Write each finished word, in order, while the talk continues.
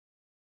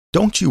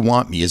Don't You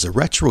Want Me is a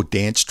retro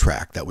dance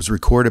track that was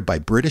recorded by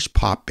British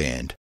pop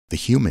band The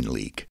Human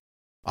League.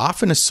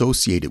 Often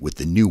associated with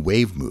the New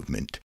Wave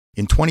movement,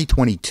 in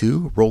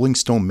 2022, Rolling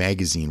Stone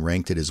magazine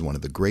ranked it as one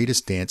of the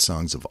greatest dance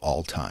songs of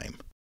all time.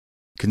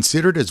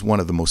 Considered as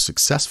one of the most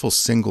successful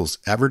singles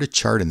ever to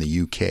chart in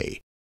the UK,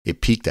 it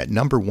peaked at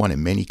number 1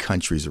 in many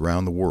countries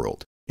around the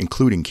world,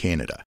 including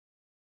Canada.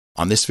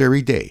 On this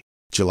very day,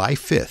 July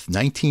 5th,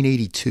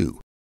 1982,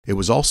 it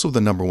was also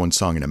the number 1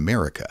 song in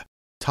America,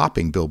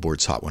 topping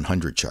Billboard's Hot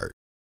 100 chart.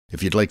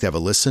 If you'd like to have a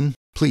listen,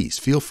 please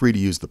feel free to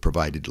use the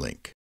provided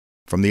link.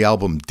 From the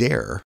album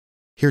Dare,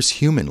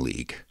 here's Human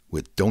League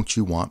with Don't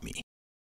You Want Me.